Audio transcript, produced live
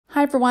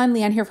Hi everyone,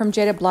 Leanne here from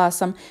Jaded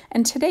Blossom,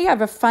 and today I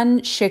have a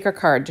fun shaker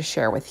card to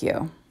share with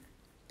you.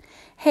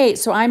 Hey,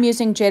 so I'm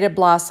using Jaded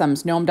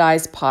Blossom's Gnome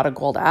Dies Pot of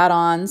Gold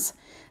add-ons.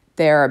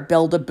 They're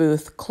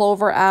Booth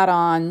Clover Add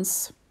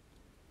Ons.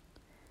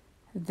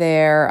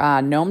 They're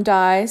Gnome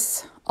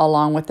Dies,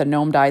 along with the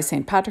Gnome Dies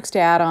St. Patrick's Day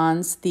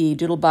add-ons, the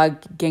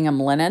Doodlebug Gingham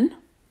Linen,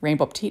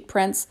 Rainbow Petite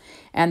Prints,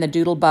 and the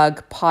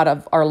Doodlebug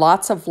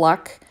Lots of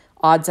Luck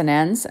Odds and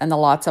Ends, and the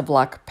Lots of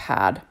Luck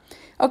pad.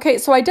 Okay,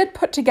 so I did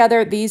put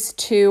together these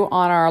two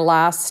on our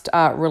last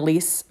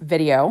release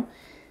video.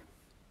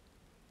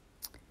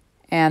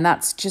 And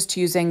that's just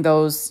using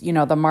those,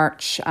 the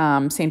March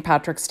St.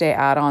 Patrick's Day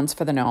add-ons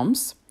for the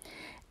gnomes.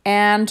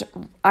 And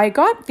I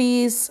got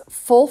these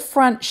full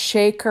front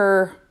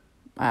shaker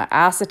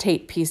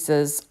acetate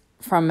pieces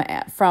from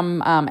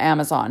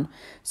Amazon.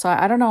 So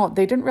I don't know,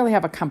 they didn't really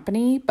have a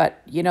company,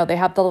 but they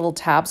have the little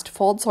tabs to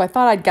fold. So I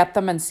thought I'd get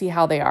them and see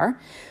how they are.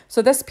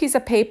 So this piece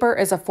of paper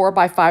is a 4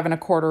 by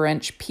 5¼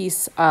 inch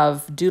piece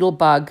of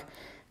Doodlebug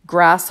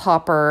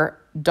grasshopper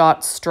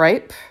dot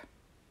stripe.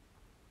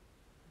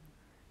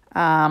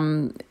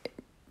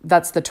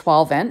 That's the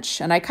 12 inch,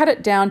 and I cut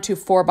it down to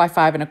 4 by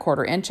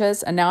 5¼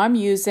 inches. And now I'm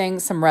using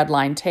some red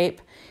line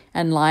tape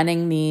and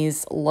lining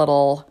these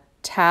little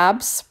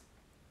tabs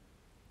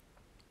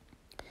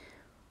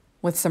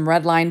with some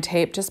red line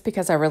tape, just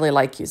because I really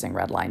like using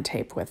red line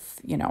tape with,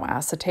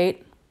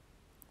 acetate.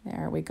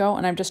 There we go.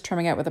 And I'm just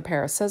trimming it with a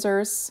pair of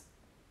scissors.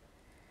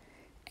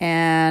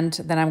 And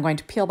then I'm going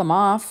to peel them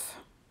off.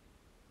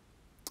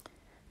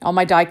 All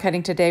my die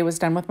cutting today was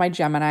done with my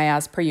Gemini,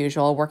 as per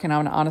usual, working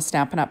on a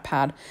Stampin' Up!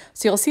 Pad.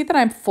 So you'll see that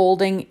I'm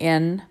folding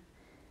in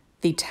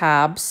the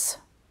tabs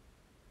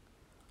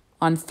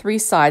on 3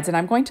 sides, and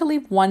I'm going to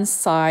leave one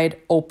side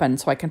open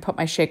so I can put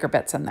my shaker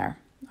bits in there.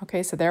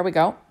 Okay, so there we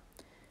go.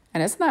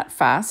 And isn't that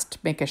fast to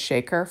make a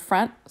shaker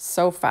front?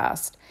 So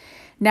fast.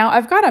 Now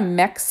I've got a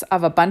mix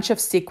of a bunch of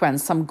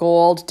sequins, some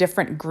gold,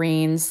 different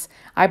greens.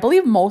 I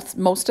believe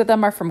most of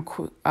them are from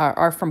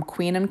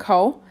Queen &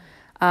 Co.,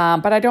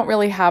 but I don't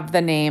really have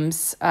the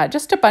names.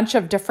 Just a bunch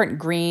of different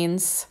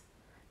greens,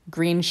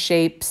 green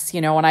shapes,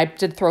 and I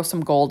did throw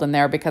some gold in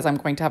there because I'm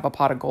going to have a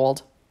pot of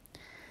gold.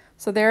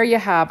 So there you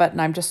have it,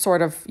 and I'm just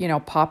sort of,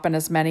 popping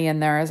as many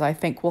in there as I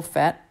think will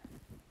fit.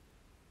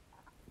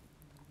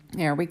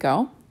 There we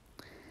go.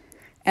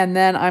 And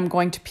then I'm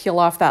going to peel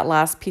off that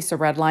last piece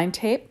of red line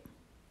tape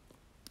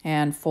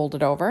and fold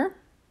it over.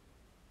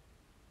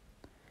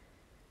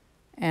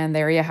 And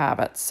there you have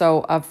it.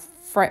 So a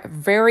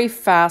very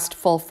fast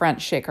full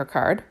front shaker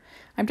card.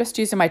 I'm just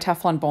using my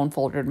Teflon bone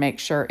folder to make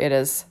sure it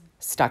is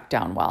stuck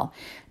down well.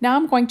 Now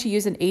I'm going to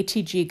use an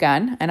ATG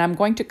gun, and I'm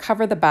going to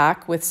cover the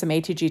back with some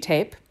ATG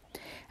tape.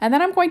 And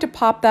then I'm going to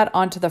pop that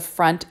onto the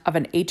front of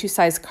an A2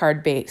 size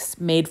card base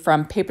made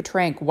from Paper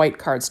Tray Ink white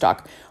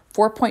cardstock.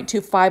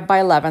 4.25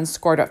 by 11,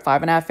 scored at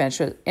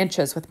 5½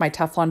 inches with my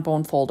Teflon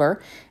bone folder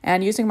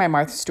and using my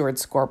Martha Stewart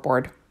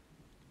scoreboard.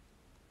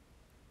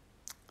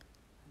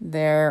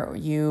 There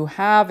you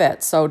have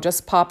it. So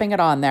just popping it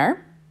on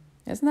there.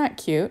 Isn't that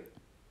cute?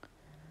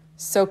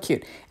 So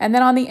cute. And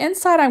then on the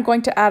inside, I'm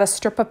going to add a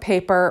strip of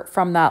paper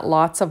from that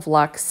Lots of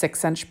Luck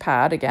 6-inch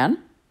pad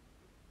again.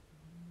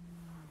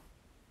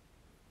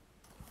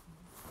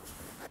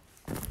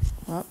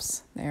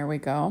 Whoops, there we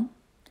go.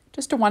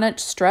 Just a 1-inch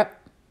strip.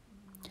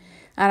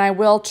 And I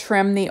will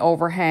trim the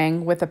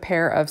overhang with a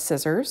pair of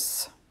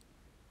scissors.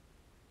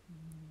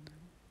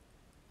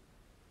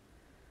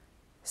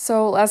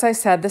 So as I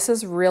said, this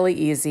is really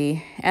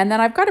easy. And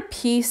then I've got a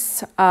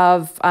piece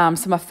of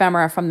some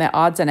ephemera from the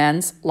Odds and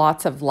Ends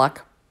Lots of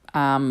Luck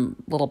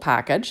little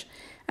package.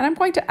 And I'm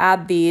going to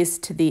add these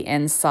to the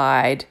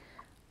inside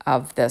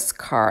of this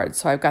card.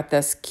 So I've got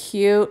this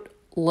cute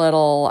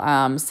little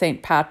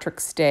St.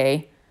 Patrick's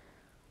Day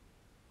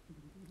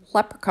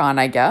leprechaun,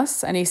 I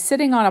guess. And he's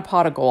sitting on a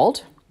pot of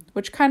gold,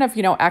 which kind of,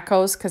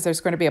 echoes because there's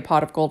going to be a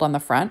pot of gold on the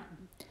front.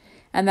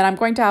 And then I'm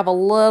going to have a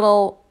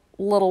little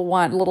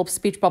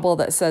speech bubble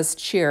that says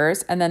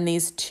cheers, and then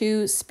these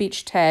 2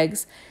 speech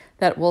tags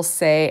that will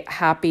say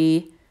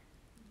happy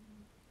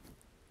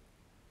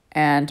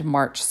and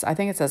March, I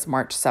think it says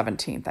March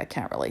 17th. I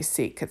can't really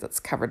see because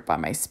it's covered by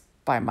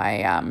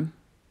my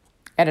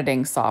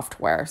editing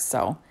software.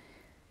 So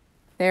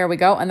there we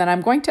go. And then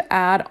I'm going to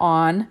add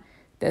on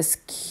this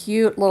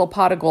cute little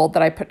pot of gold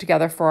that I put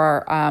together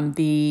for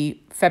the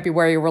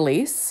February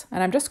release.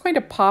 And I'm just going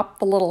to pop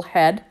the little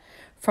head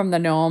from the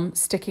gnome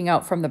sticking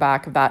out from the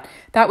back of that.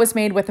 That was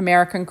made with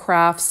American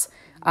Crafts,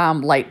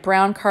 light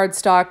brown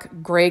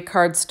cardstock, gray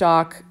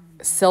cardstock,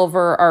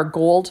 silver or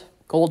gold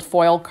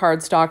foil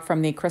cardstock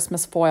from the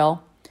Christmas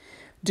foil,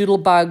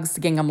 Doodlebug's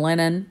Gingham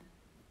Linen,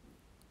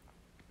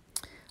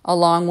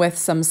 along with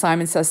some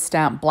Simon Says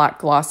Stamp black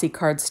glossy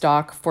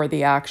cardstock for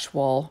the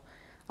actual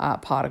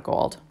pot of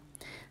gold.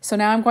 So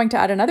now I'm going to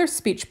add another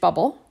speech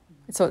bubble.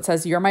 So it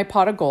says, "You're my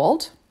pot of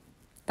gold."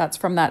 That's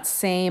from that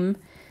same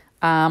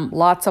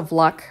Lots of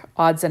Luck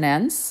Odds and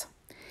Ends.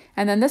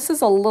 And then this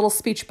is a little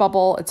speech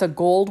bubble. It's a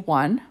gold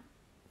one,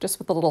 just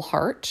with a little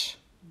heart.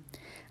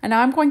 And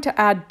now I'm going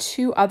to add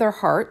 2 other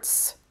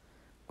hearts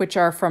which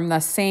are from the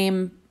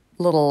same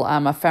little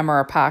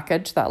ephemera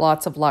package, that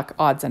Lots of Luck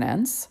odds and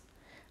ends.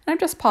 And I'm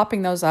just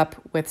popping those up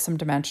with some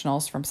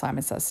dimensionals from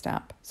Simon Says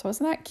Stamp. So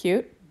isn't that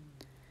cute?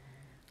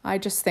 I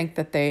just think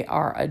that they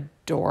are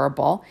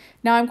adorable.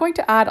 Now I'm going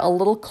to add a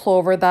little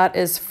clover that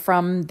is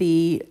from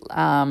the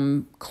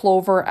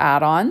Clover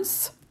Add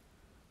Ons,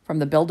 from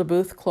the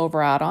Build-A-Booth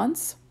Clover Add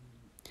Ons.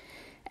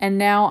 And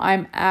now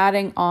I'm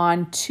adding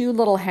on 2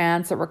 little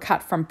hands that were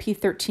cut from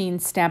P13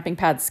 Stamping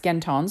Pad Skin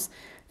Tones,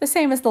 the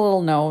same as the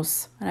little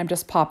nose. And I'm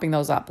just popping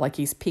those up like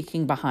he's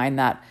peeking behind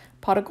that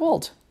pot of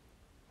gold.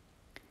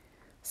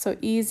 So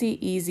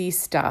easy, easy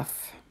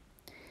stuff.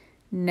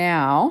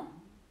 Now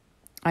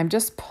I'm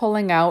just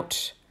pulling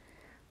out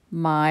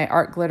my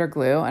art glitter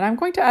glue, and I'm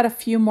going to add a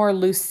few more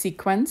loose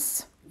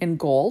sequins in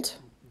gold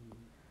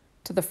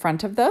to the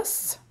front of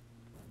this.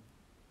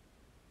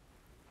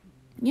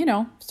 You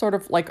know, sort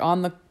of like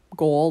on the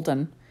gold,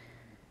 and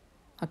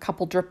a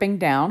couple dripping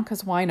down,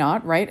 because why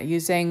not, right?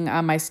 Using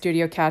my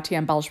Studio Katia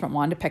embellishment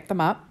wand to pick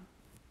them up.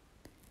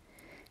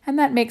 And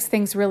that makes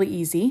things really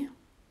easy.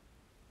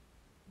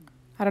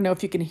 I don't know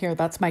if you can hear,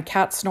 that's my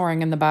cat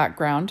snoring in the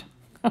background.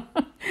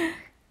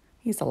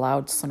 He's a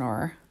loud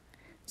snorer.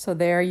 So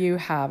there you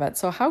have it.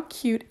 So how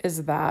cute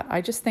is that?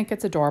 I just think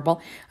it's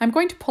adorable. I'm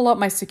going to pull out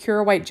my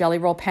Secure White Jelly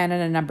Roll pen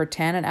in a number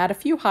 10 and add a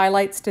few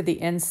highlights to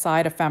the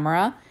inside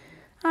ephemera.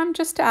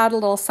 Just to add a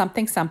little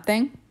something,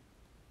 something.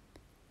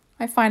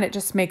 I find it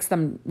just makes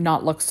them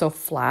not look so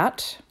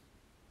flat.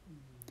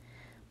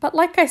 But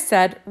like I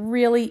said,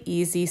 really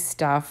easy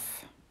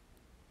stuff.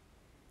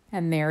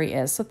 And there he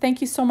is. So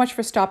thank you so much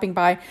for stopping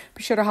by.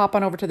 Be sure to hop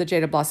on over to the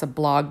Jaded Blossom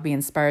blog, Be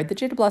Inspired, the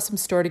Jaded Blossom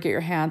store, to get your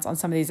hands on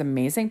some of these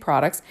amazing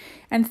products.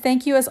 And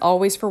thank you as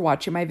always for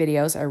watching my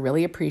videos. I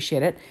really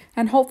appreciate it.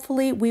 And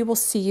hopefully we will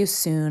see you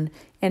soon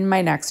in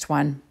my next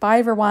one. Bye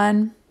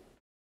everyone.